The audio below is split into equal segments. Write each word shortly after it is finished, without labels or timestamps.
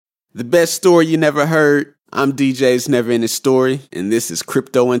The best story you never heard. I'm DJ's Never Ending Story, and this is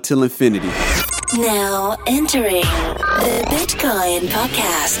Crypto Until Infinity. Now entering the Bitcoin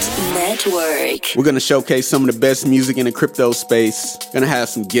Podcast Network. We're going to showcase some of the best music in the crypto space. Going to have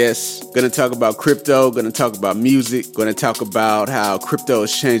some guests. Going to talk about crypto. Going to talk about music. Going to talk about how crypto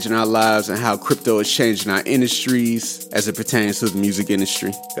is changing our lives and how crypto is changing our industries as it pertains to the music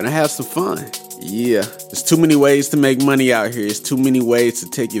industry. Going to have some fun. Yeah, there's too many ways to make money out here. There's too many ways to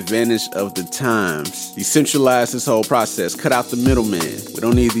take advantage of the times. Decentralize this whole process. Cut out the middleman. We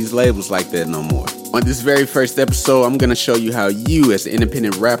don't need these labels like that no more. On this very first episode, I'm going to show you how you as an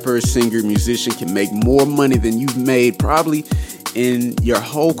independent rapper, singer, musician can make more money than you've made probably in your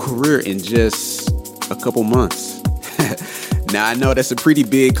whole career in just a couple months. Now, I know that's a pretty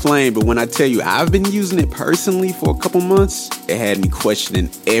big claim, but when I tell you I've been using it personally for a couple months, it had me questioning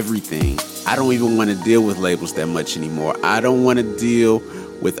everything. I don't even want to deal with labels that much anymore. I don't want to deal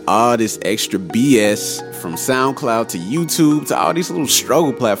with all this extra BS from SoundCloud to YouTube to all these little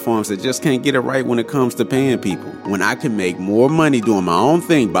struggle platforms that just can't get it right when it comes to paying people. When I can make more money doing my own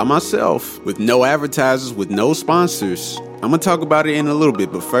thing by myself with no advertisers, with no sponsors. I'm going to talk about it in a little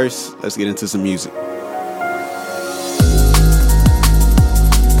bit, but first, let's get into some music.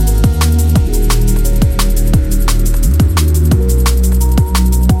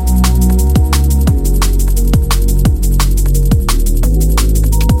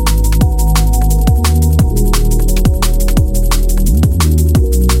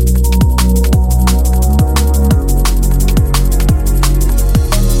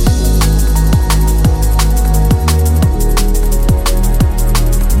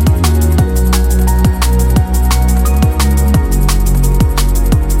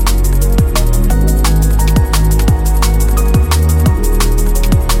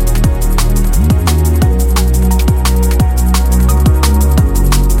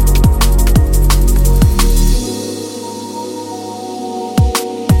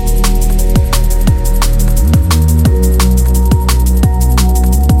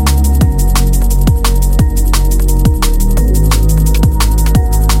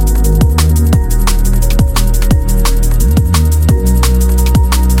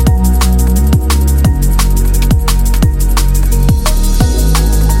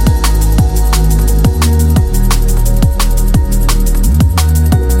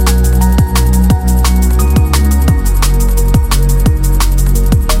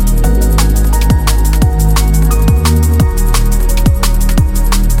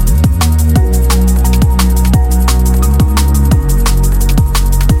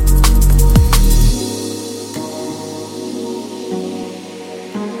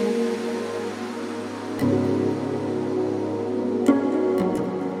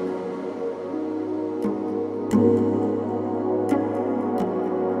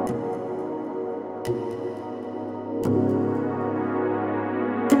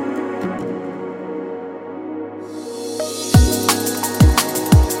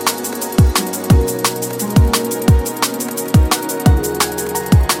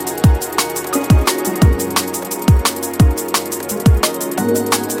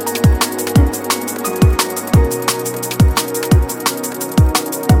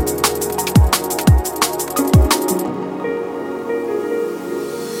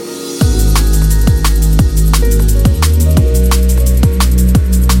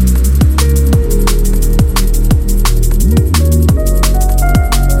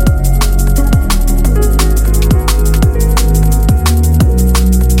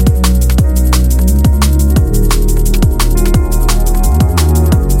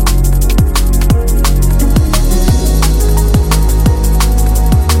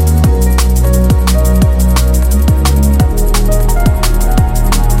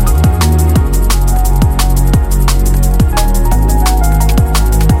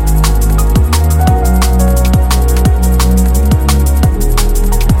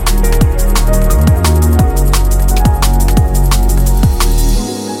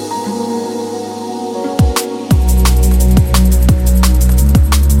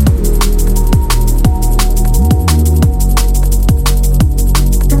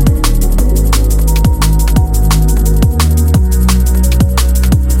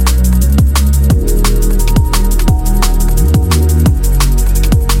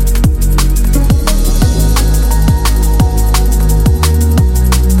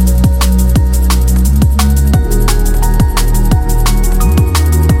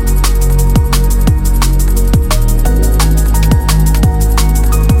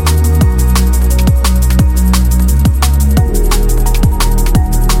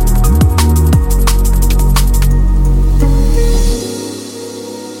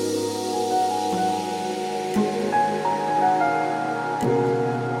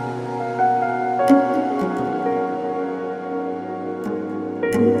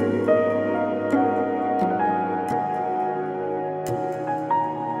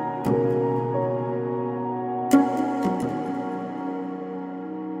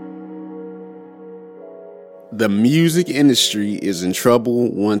 The music industry is in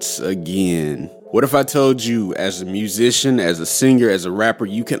trouble once again. What if I told you, as a musician, as a singer, as a rapper,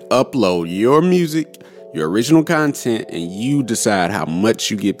 you can upload your music, your original content, and you decide how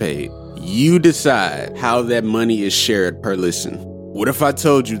much you get paid? You decide how that money is shared per listen. What if I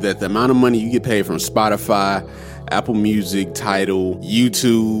told you that the amount of money you get paid from Spotify, Apple Music, Tidal,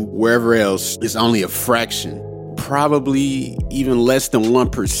 YouTube, wherever else is only a fraction, probably even less than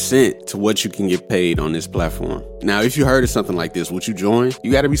 1% to what you can get paid on this platform? Now, if you heard of something like this, would you join?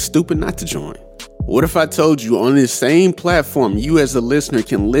 You got to be stupid not to join. What if I told you on this same platform, you as a listener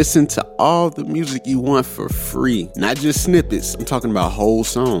can listen to all the music you want for free? Not just snippets. I'm talking about whole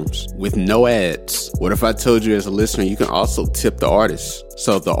songs with no ads. What if I told you as a listener, you can also tip the artist,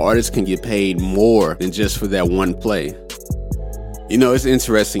 so the artist can get paid more than just for that one play? You know, it's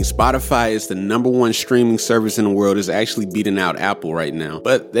interesting. Spotify is the number one streaming service in the world. Is actually beating out Apple right now.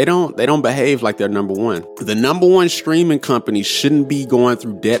 But they don't behave like they're number one. The number one streaming company shouldn't be going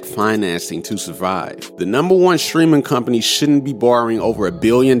through debt financing to survive. The number one streaming company shouldn't be borrowing over $1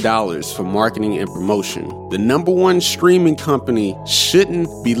 billion for marketing and promotion. The number one streaming company shouldn't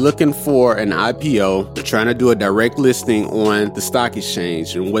be looking for an IPO. They're trying to do a direct listing on the stock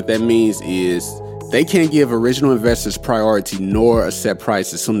exchange. And what that means is they can't give original investors priority nor a set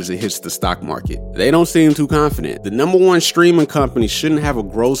price as soon as it hits the stock market. They don't seem too confident. The number one streaming company shouldn't have a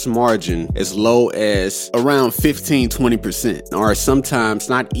gross margin as low as around 15-20%, or sometimes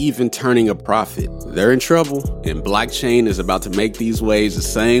not even turning a profit. They're in trouble, and blockchain is about to make these waves the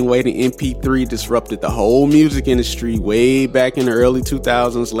same way the MP3 disrupted the whole music industry way back in the early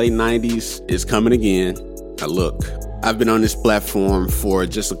 2000s, late 90s. It's coming again. Now look, I've been on this platform for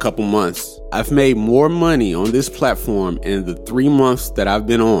just a couple months. I've made more money on this platform in the 3 months that I've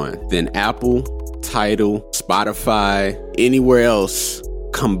been on than Apple, Tidal, Spotify, anywhere else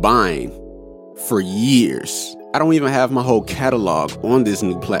combined for years. I don't even have my whole catalog on this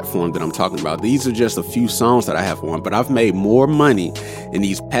new platform that I'm talking about. These are just a few songs that I have on, but I've made more money in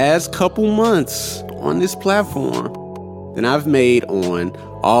these past couple months on this platform than I've made on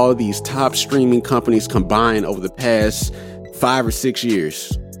all these top streaming companies combined over the past 5 or 6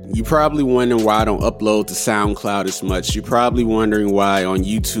 years. You're probably wondering why I don't upload to SoundCloud as much. You're probably wondering why on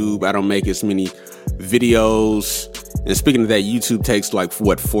YouTube I don't make as many videos. And speaking of that, YouTube takes like,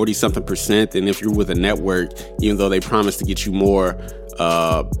 40-something%. And if you're with a network, even though they promise to get you more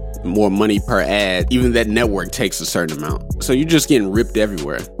money per ad, even that network takes a certain amount. So you're just getting ripped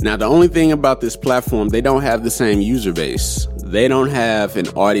everywhere. Now, the only thing about this platform, they don't have the same user base. They don't have an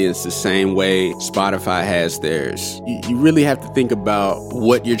audience the same way Spotify has theirs. You really have to think about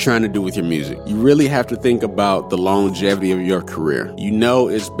what you're trying to do with your music. You really have to think about the longevity of your career. You know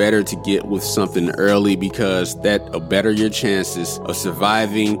it's better to get with something early because that'll better your chances of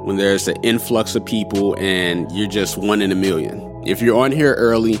surviving when there's an influx of people and you're just one in a million. If you're on here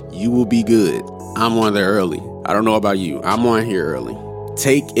early, you will be good. I'm on there early. I don't know about you. I'm on here early.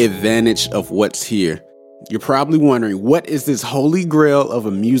 Take advantage of what's here. You're probably wondering, what is this holy grail of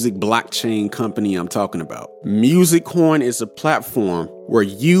a music blockchain company I'm talking about? Musicoin is a platform where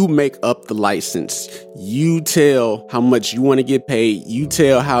you make up the license. You tell how much you want to get paid. You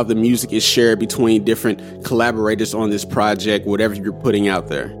tell how the music is shared between different collaborators on this project, whatever you're putting out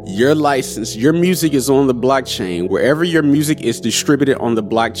there. Your license, your music is on the blockchain. Wherever your music is distributed on the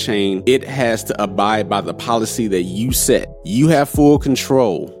blockchain, it has to abide by the policy that you set. You have full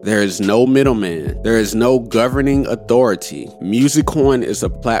control. There is no middleman. There is no governing authority. Musicoin is a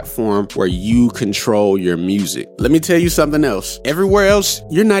platform where you control your music. Let me tell you something else. Everywhere else,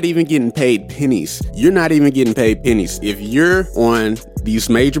 you're not even getting paid pennies. You're not even getting paid pennies. If you're on these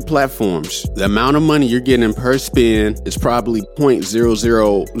major platforms, the amount of money you're getting per spin is probably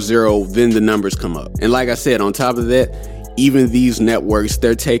 0.000, then the numbers come up. And like I said, on top of that, even these networks,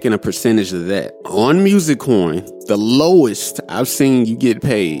 they're taking a percentage of that. On Musicoin, the lowest I've seen you get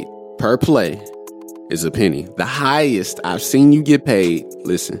paid per play is a penny. The highest I've seen you get paid,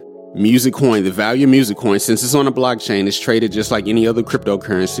 listen, Musicoin, the value of Musicoin, since it's on a blockchain, is traded just like any other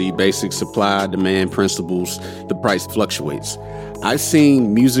cryptocurrency, basic supply, demand principles, the price fluctuates. I've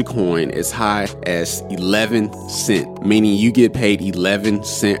seen Musicoin as high as 11 cents, meaning you get paid 11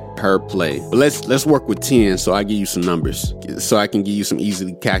 cents per play. But let's work with 10 so I give you some numbers, so I can give you some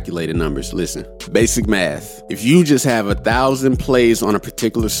easily calculated numbers. Listen, basic math. If you just have 1,000 plays on a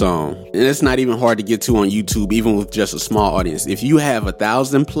particular song, and it's not even hard to get to on YouTube, even with just a small audience. If you have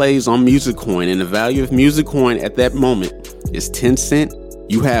 1,000 plays on Musicoin and the value of Musicoin at that moment is 10 cents,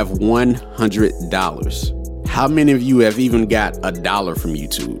 you have $100. How many of you have even got $1 from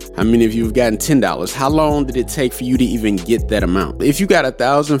YouTube? How many of you have gotten $10? How long did it take for you to even get that amount? If you got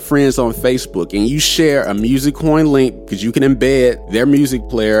 1,000 friends on Facebook and you share a Musicoin link, because you can embed their music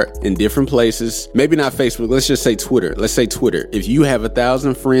player in different places, maybe not Facebook, let's just say Twitter. Let's say Twitter. If you have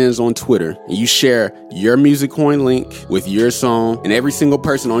 1,000 friends on Twitter and you share your Musicoin link with your song and every single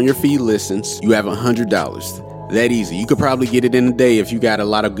person on your feed listens, you have $100. That easy. You could probably get it in a day if you got a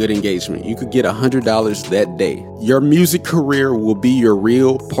lot of good engagement. You could get $100 that day. Your music career will be your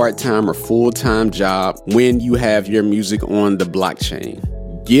real part-time or full-time job when you have your music on the blockchain.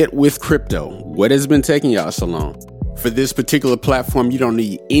 Get with crypto. What has been taking y'all so long? For this particular platform, you don't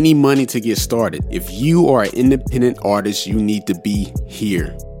need any money to get started. If you are an independent artist, you need to be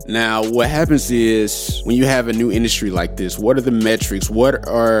here. Now, what happens is when you have a new industry like this, what are the metrics? What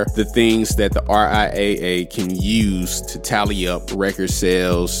are the things that the RIAA can use to tally up record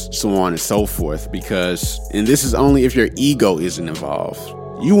sales, so on and so forth? And this is only if your ego isn't involved.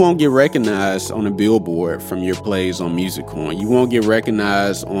 You won't get recognized on a billboard from your plays on Musicoin. You won't get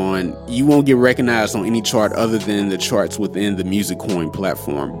recognized on any chart other than the charts within the Musicoin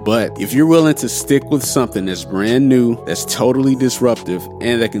platform. But if you're willing to stick with something that's brand new, that's totally disruptive,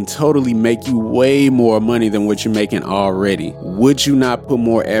 and that can totally make you way more money than what you're making already, would you not put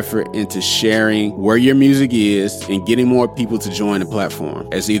more effort into sharing where your music is and getting more people to join the platform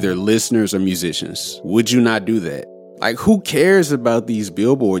as either listeners or musicians? Would you not do that? Like, who cares about these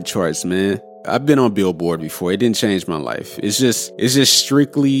Billboard charts, man? I've been on Billboard before. It didn't change my life. It's just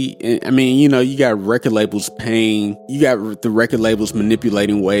strictly, you got record labels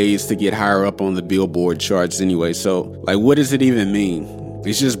manipulating ways to get higher up on the Billboard charts anyway. So, like, what does it even mean?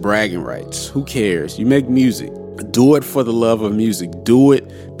 It's just bragging rights. Who cares? You make music. Do it for the love of music. Do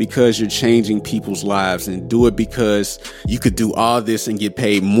it because you're changing people's lives, and do it because you could do all this and get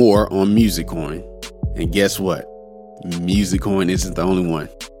paid more on Musicoin. And guess what? Musicoin isn't the only one.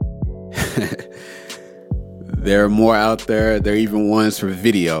 There are more out there. There are even ones for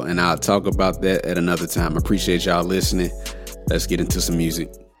video, and I'll talk about that at another time. I appreciate y'all listening. Let's get into some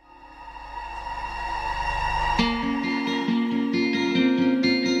music.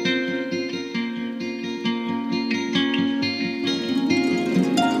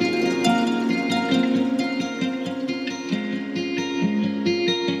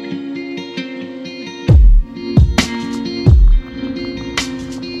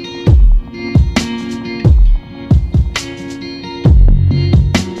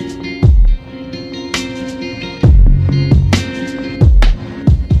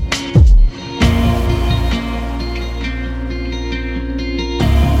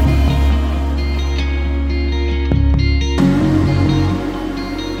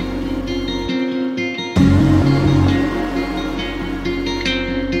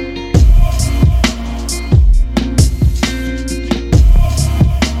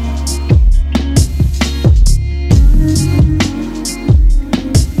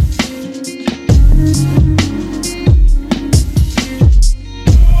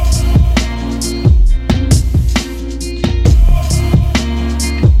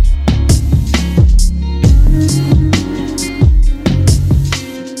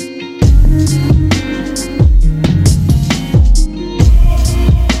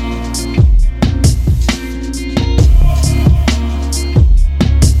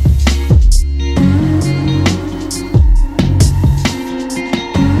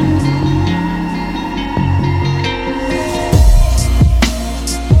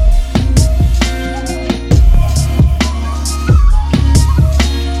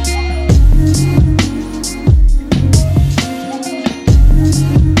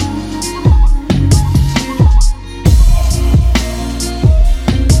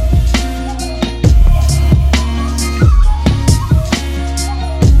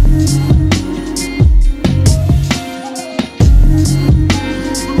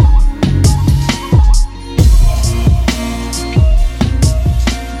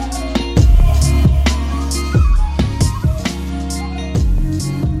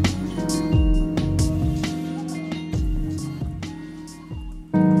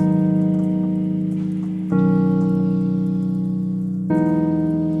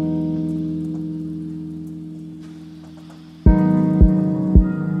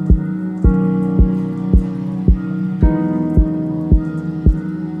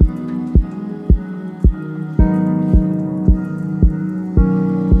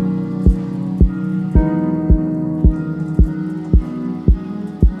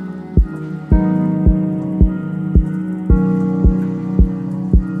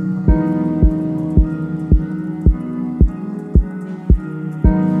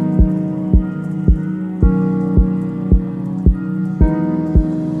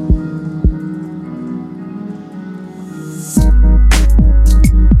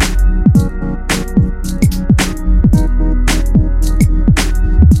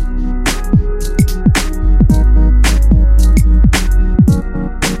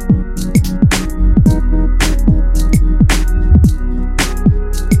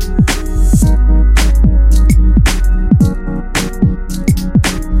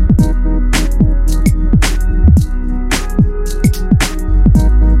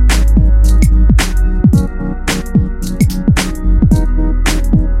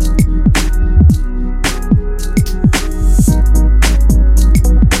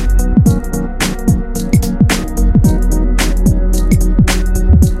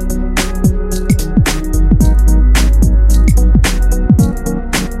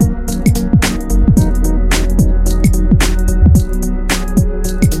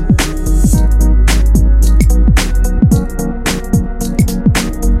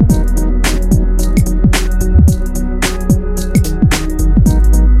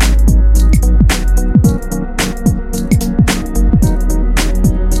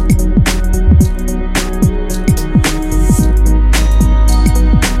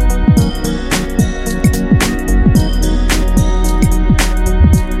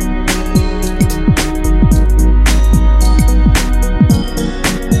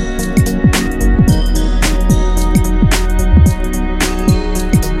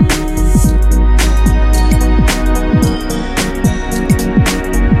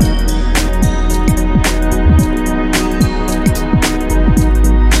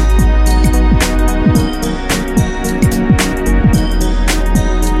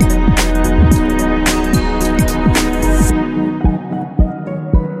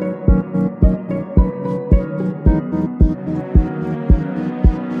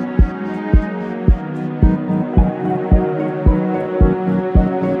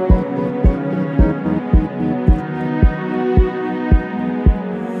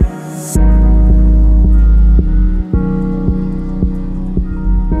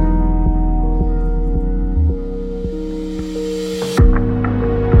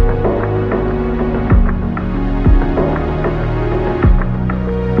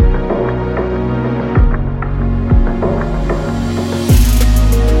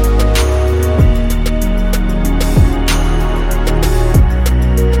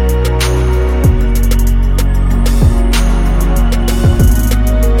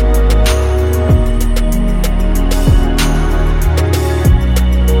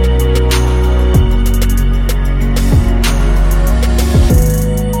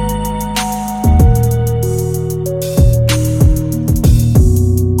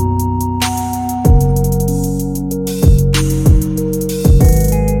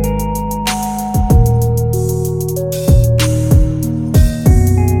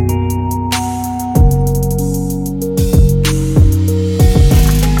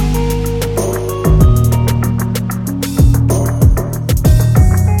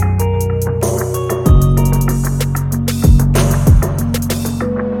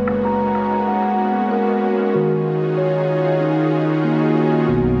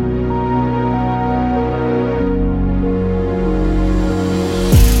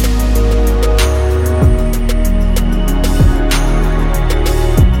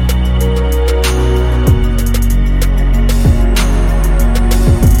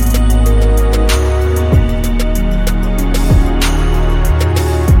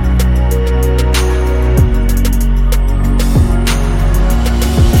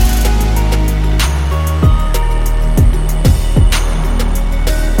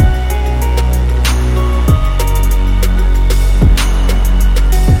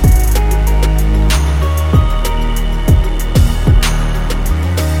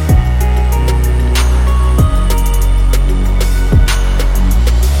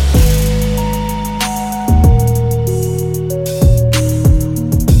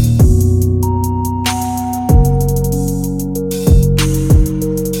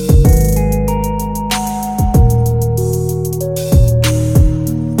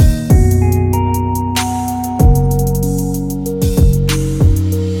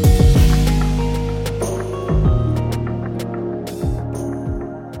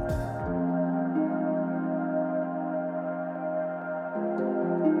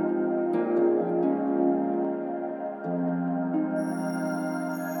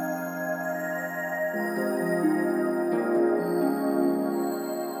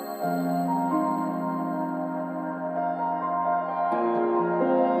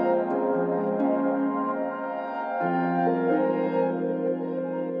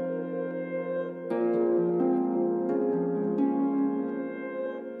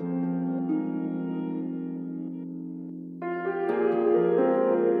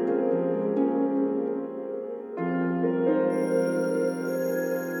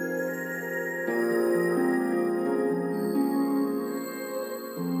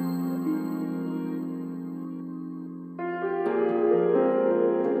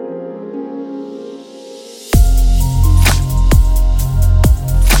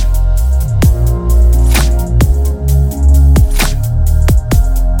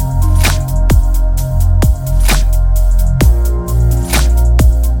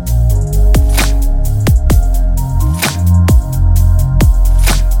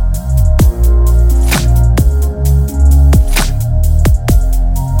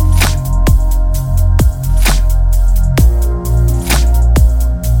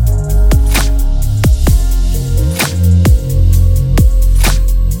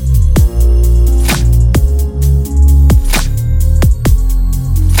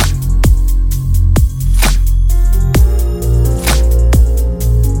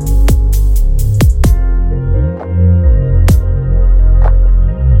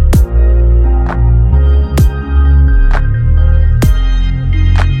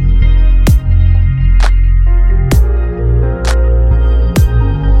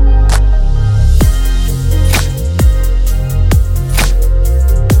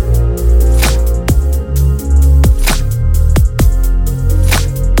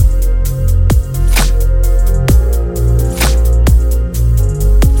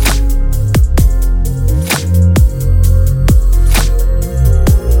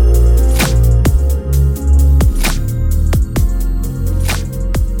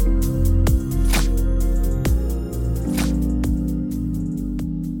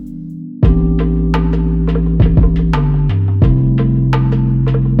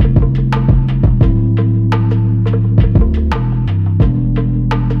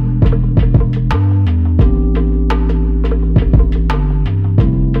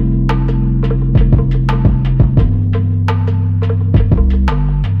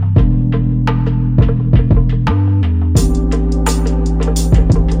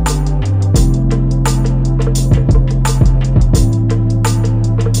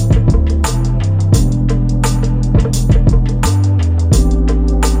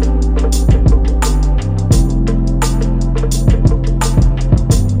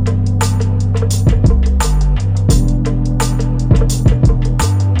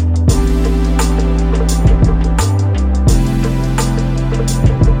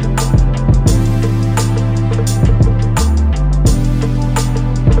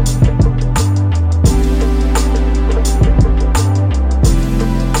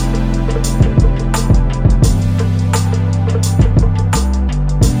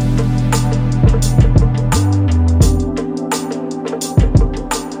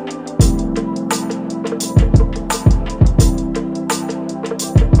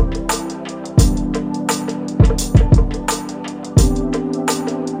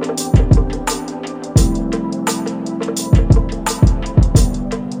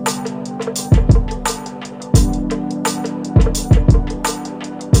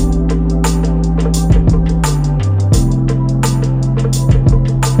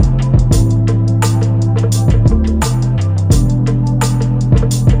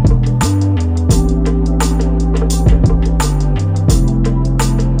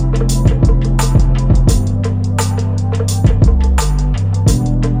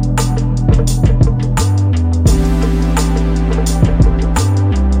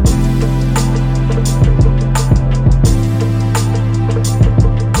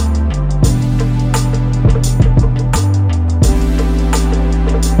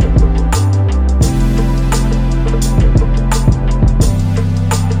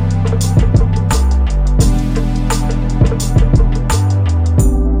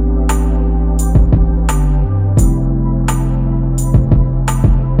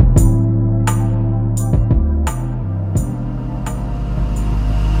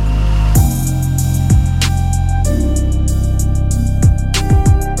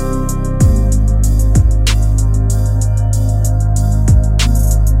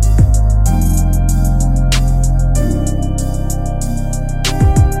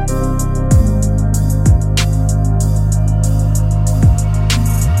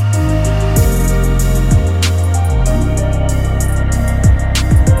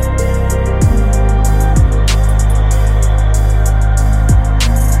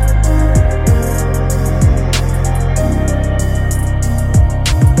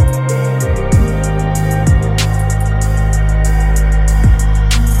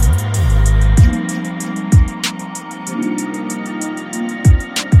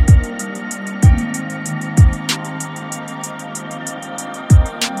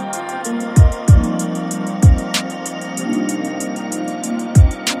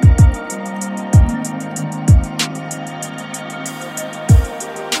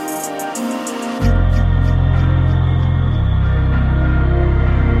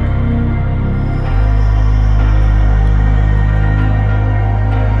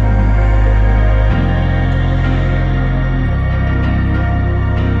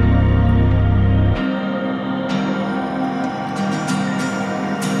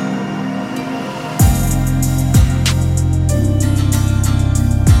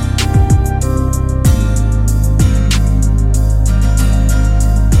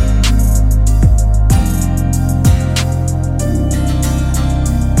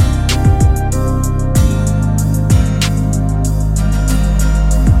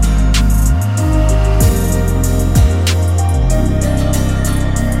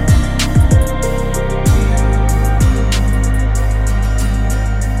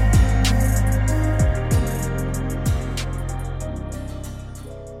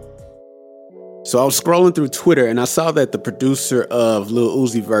 So I was scrolling through Twitter and I saw that the producer of Lil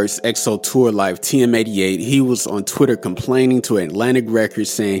Uzi Vert's EXO Tour Life, TM88, he was on Twitter complaining to Atlantic Records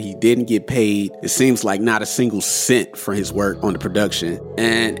saying he didn't get paid. It seems like not a single cent for his work on the production.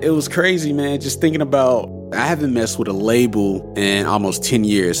 And it was crazy, man, just thinking about, I haven't messed with a label in almost 10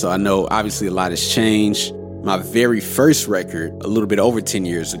 years, so I know obviously a lot has changed. My very first record, a little bit over 10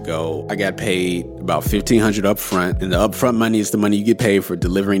 years ago, I got paid about $1,500 up front. And the upfront money is the money you get paid for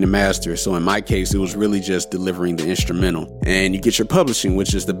delivering the master. So in my case, it was really just delivering the instrumental. And you get your publishing,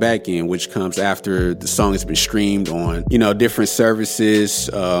 which is the back end, which comes after the song has been streamed on, different services,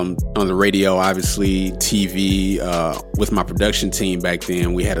 on the radio, obviously, TV. With my production team back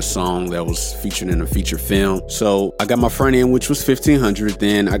then, we had a song that was featured in a feature film. So I got my front end, which was $1,500.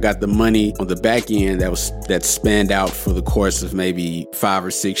 Then I got the money on the back end that spanned out for the course of maybe 5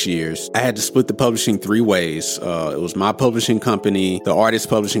 or 6 years. I had to split the publishing 3 ways. It was my publishing company, the artist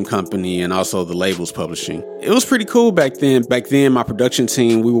publishing company, and also the label's publishing. It was pretty cool back then. Back then, my production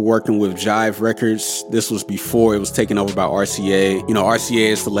team, we were working with Jive Records. This was before it was taken over by RCA.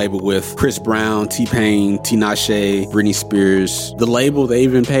 RCA is the label with Chris Brown, T-Pain, Tinashe, Britney Spears. The label, they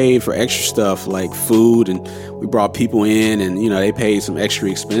even paid for extra stuff like food, and we brought people in, and they paid some extra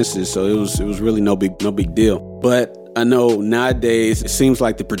expenses. So it was really no big deal. But I know nowadays it seems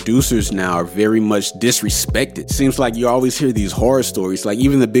like the producers now are very much disrespected. It seems like you always hear these horror stories. Like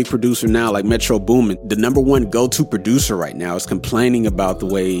even the big producer now, like Metro Boomin, the number one go-to producer right now, is complaining about the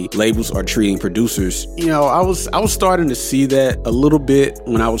way labels are treating producers. I was starting to see that a little bit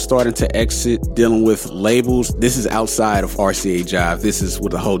when I was starting to exit dealing with labels. This is outside of RCA Jive. This is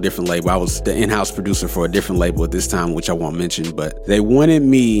with a whole different label. I was the in-house producer for a different label at this time, which I won't mention, but they wanted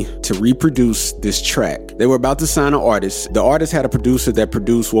me to reproduce this track. They were about to sign an artist. The artist had a producer that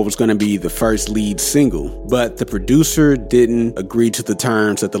produced what was going to be the first lead single, but the producer didn't agree to the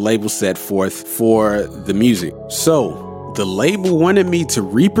terms that the label set forth for the music. So the label wanted me to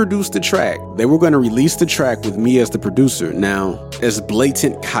reproduce the track. They were going to release the track with me as the producer. Now, as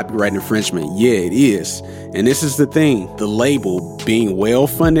blatant copyright infringement, yeah, it is. And this is the thing, the label being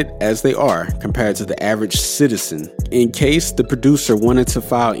well-funded as they are compared to the average citizen. In case the producer wanted to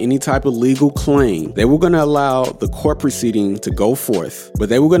file any type of legal claim, they were going to allow the court proceeding to go forth, but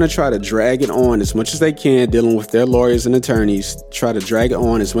they were going to try to drag it on as much as they can, dealing with their lawyers and attorneys, try to drag it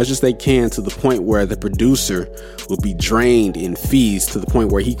on as much as they can to the point where the producer would be drained in fees to the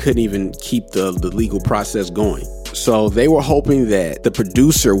point where he couldn't even keep the legal process going. So they were hoping that the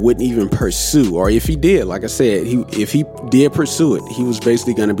producer wouldn't even pursue, or if he did, like I said, if he did pursue it, he was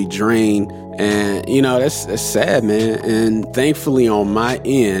basically going to be drained. And, that's sad, man. And thankfully on my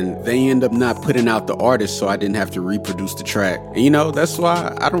end, they end up not putting out the artist, so I didn't have to reproduce the track. And, that's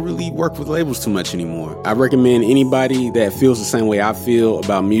why I don't really work with labels too much anymore. I recommend anybody that feels the same way I feel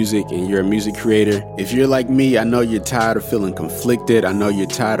about music and you're a music creator. If you're like me, I know you're tired of feeling conflicted. I know you're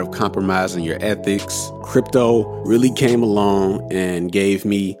tired of compromising your ethics. Crypto really came along and gave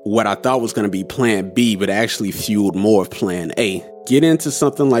me what I thought was going to be plan B, but actually fueled more of plan A. Get into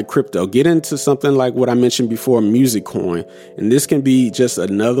something like crypto. Get into something like what I mentioned before, Musicoin. And this can be just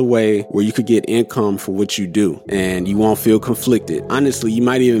another way where you could get income for what you do and you won't feel conflicted. Honestly, you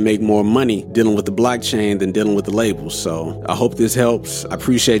might even make more money dealing with the blockchain than dealing with the labels. So I hope this helps. I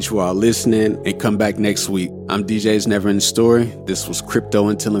appreciate you all listening, and come back next week. I'm DJ's Never Ending Story. This was Crypto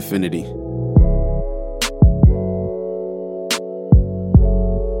Until Infinity.